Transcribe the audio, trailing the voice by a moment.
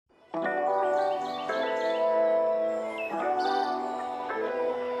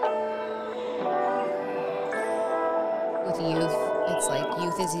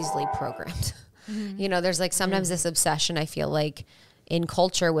is easily programmed. You know, there's like sometimes this obsession, I feel like, in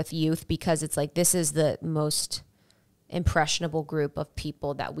culture with youth, because it's like, this is the most impressionable group of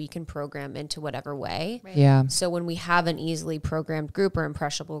people that we can program into whatever way. Right. Yeah. So when we have an easily programmed group or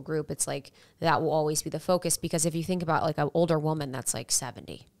impressionable group, it's like that will always be the focus. Because if you think about like an older woman that's like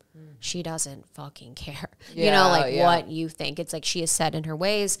 70, she doesn't fucking care, you know, like what you think. It's like she is set in her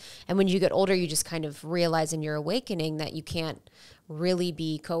ways. And when you get older, you just kind of realize in your awakening that you can't really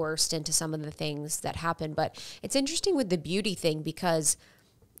be coerced into some of the things that happen. But it's interesting with the beauty thing because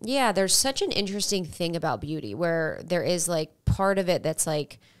there's such an interesting thing about beauty where there is like part of it that's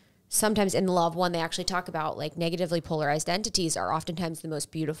like sometimes in Love One, they actually talk about like negatively polarized entities are oftentimes the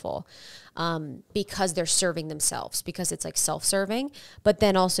most beautiful because they're serving themselves, because it's like self-serving. But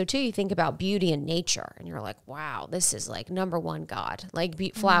then also too, you think about beauty in nature and you're like, wow, this is like number one God,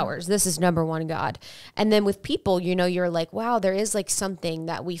 like flowers. This is number one God. And then with people, you know, you're like, wow, there is like something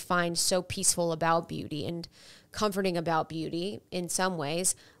that we find so peaceful about beauty and comforting about beauty in some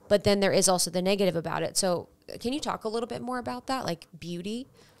ways. But then there is also the negative about it. So can you talk a little bit more about that, like beauty?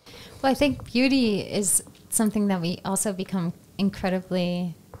 Well, I think beauty is something that we also become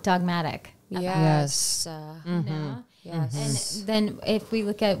incredibly dogmatic about. Yes. You know? Yes. And then if we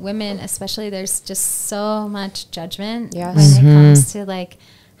look at women, especially, there's just so much judgment Yes. when it comes to like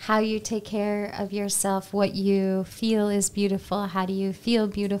how you take care of yourself, what you feel is beautiful, how do you feel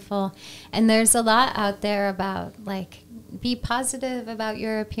beautiful. And there's a lot out there about like, be positive about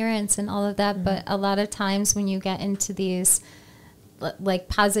your appearance and all of that. But a lot of times when you get into these like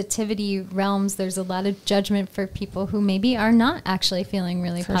positivity realms, there's a lot of judgment for people who maybe are not actually feeling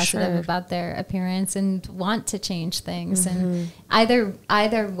really positive about their appearance and want to change things. And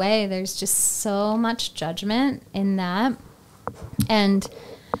either way, there's just so much judgment in that. And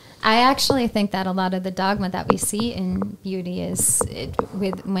I actually think that a lot of the dogma that we see in beauty is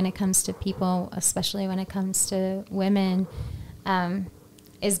when it comes to people, especially when it comes to women,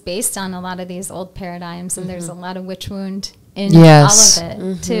 is based on a lot of these old paradigms. And there's a lot of witch wound in all of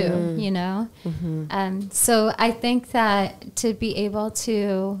it too, you know? So I think that to be able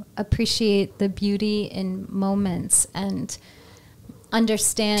to appreciate the beauty in moments and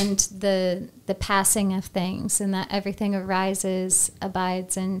understand the passing of things and that everything arises,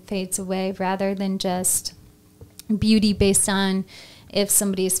 abides, and fades away, rather than just beauty based on if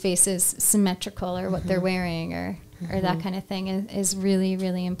somebody's face is symmetrical or what they're wearing or that kind of thing is really,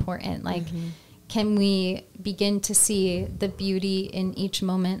 really important. Like, can we begin to see the beauty in each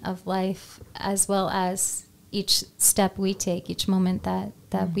moment of life as well as each step we take, each moment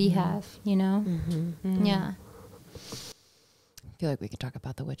that we have, you know? Yeah. I feel like we could talk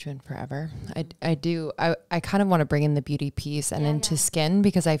about the witch wound forever. I do. I kind of want to bring in the beauty piece and into skin,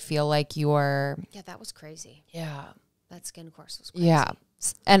 because I feel like you're... Yeah, that was crazy. Yeah. That skin course was crazy. Yeah.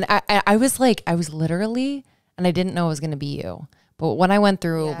 And I was literally, and I didn't know it was going to be you. But when I went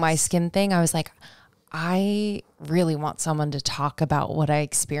through my skin thing, I was like, I really want someone to talk about what I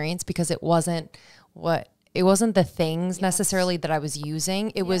experienced, because it wasn't the things necessarily that I was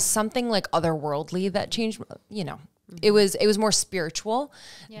using. It was something like otherworldly that changed, you know. It was more spiritual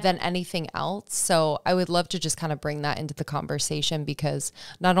than anything else. So I would love to just kind of bring that into the conversation, because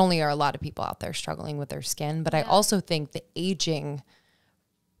not only are a lot of people out there struggling with their skin, but I also think the aging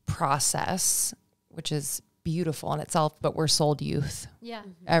process, which is beautiful in itself, but we're sold youth. Yeah.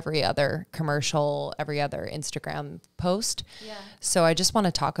 Every other commercial, every other Instagram post. Yeah. So I just want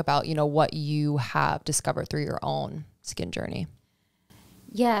to talk about, you know, what you have discovered through your own skin journey.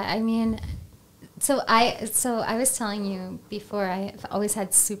 Yeah, I mean, So I was telling you before, I've always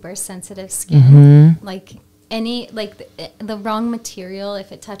had super sensitive skin. Like the wrong material,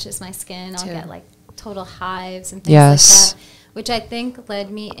 if it touches my skin, I'll get like total hives and things like that, which I think led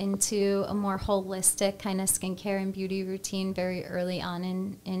me into a more holistic kind of skincare and beauty routine very early on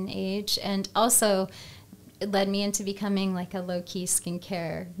in age. And also it led me into becoming like a low-key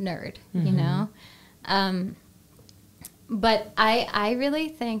skincare nerd, you know? But I really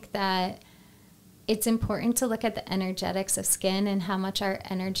think that it's important to look at the energetics of skin and how much our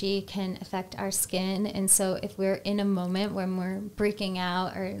energy can affect our skin. And so if we're in a moment when we're breaking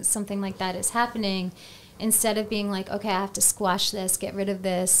out or something like that is happening, instead of being like, okay, I have to squash this, get rid of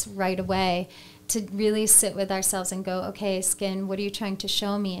this right away, to really sit with ourselves and go, okay, skin, what are you trying to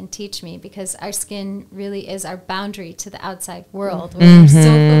show me and teach me? Because our skin really is our boundary to the outside world. We're so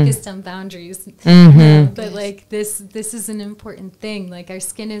focused on boundaries. But like this is an important thing. Like our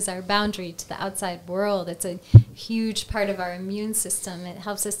skin is our boundary to the outside world. It's a huge part of our immune system. It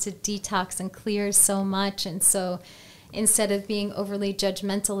helps us to detox and clear so much. And so instead of being overly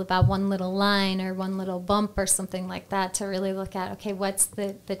judgmental about one little line or one little bump or something like that, to really look at, okay, what's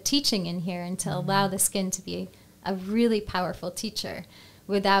the teaching in here, and to allow the skin to be a really powerful teacher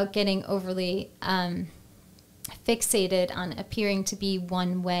without getting overly fixated on appearing to be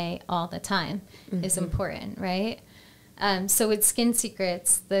one way all the time is important, right? So with Skin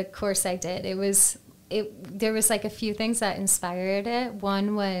Secrets, the course I did, there was like a few things that inspired it.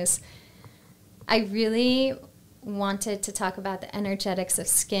 One was I really wanted to talk about the energetics of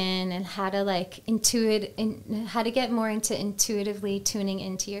skin and how to how to get more into intuitively tuning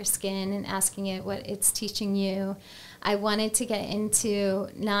into your skin and asking it what it's teaching you. I wanted to get into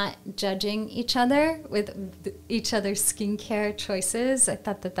not judging each other with each other's skincare choices. I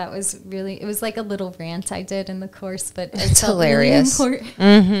thought that was really, it was like a little rant I did in the course, but it's hilarious. Really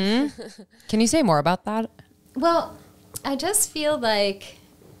important. Can you say more about that? Well, I just feel like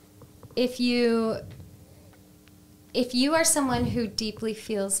if you are someone who deeply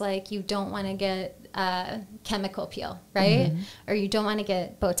feels like you don't want to get chemical peel, right? Or you don't want to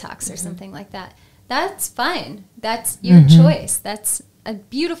get Botox or something like that, that's fine. That's your choice. That's a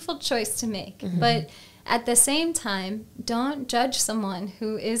beautiful choice to make. But at the same time, don't judge someone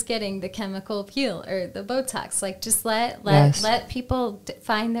who is getting the chemical peel or the Botox. Like, just let people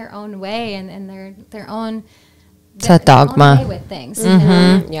find their own way and their own, it's a dogma. own way with things. You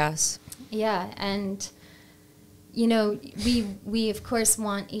know? Yes. Yeah, and you know, we of course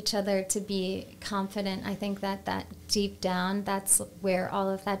want each other to be confident. I think that deep down, that's where all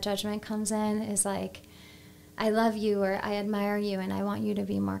of that judgment comes in, is like, I love you, or I admire you, and I want you to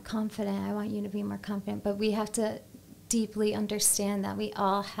be more confident. I want you to be more confident. But we have to deeply understand that we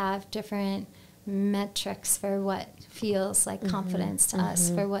all have different metrics for what feels like confidence to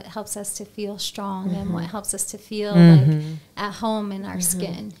us, for what helps us to feel strong and what helps us to feel like at home in our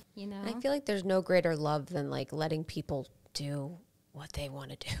skin, you know? I feel like there's no greater love than like letting people do what they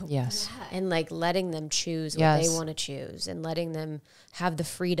want to do. Yes. Yeah. And like letting them choose what they want to choose, and letting them have the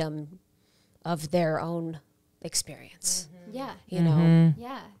freedom of their own experience. Yeah. You know?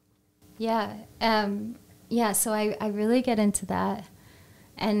 Yeah. Yeah. Yeah. So I really get into that.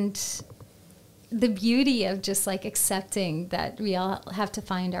 And the beauty of just like accepting that we all have to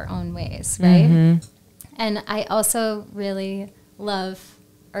find our own ways, right? And I also really love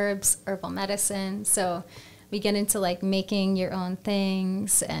herbs, herbal medicine. So we get into like making your own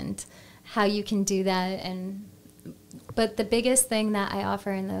things and how you can do that. But the biggest thing that I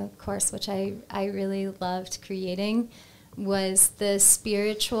offer in the course, which I really loved creating, was the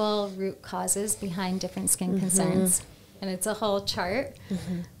spiritual root causes behind different skin concerns. And it's a whole chart,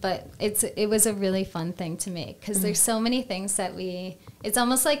 but it was a really fun thing to make, because there's so many things that it's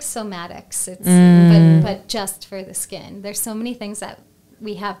almost like somatics, but just for the skin. There's so many things that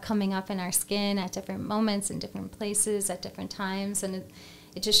we have coming up in our skin at different moments, in different places, at different times, and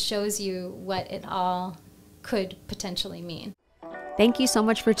it just shows you what it all could potentially mean. Thank you so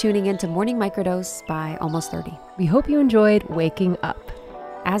much for tuning in to Morning Microdose by Almost 30. We hope you enjoyed waking up.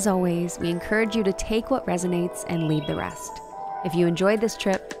 As always, we encourage you to take what resonates and leave the rest. If you enjoyed this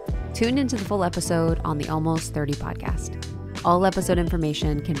trip, tune into the full episode on the Almost 30 podcast. All episode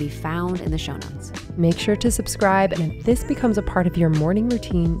information can be found in the show notes. Make sure to subscribe, and if this becomes a part of your morning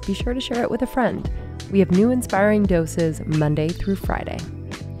routine, be sure to share it with a friend. We have new inspiring doses Monday through Friday.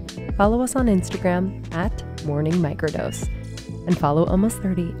 Follow us on Instagram at Morning Microdose, and follow Almost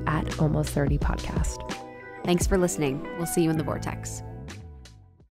 30 at Almost 30 Podcast. Thanks for listening. We'll see you in the vortex.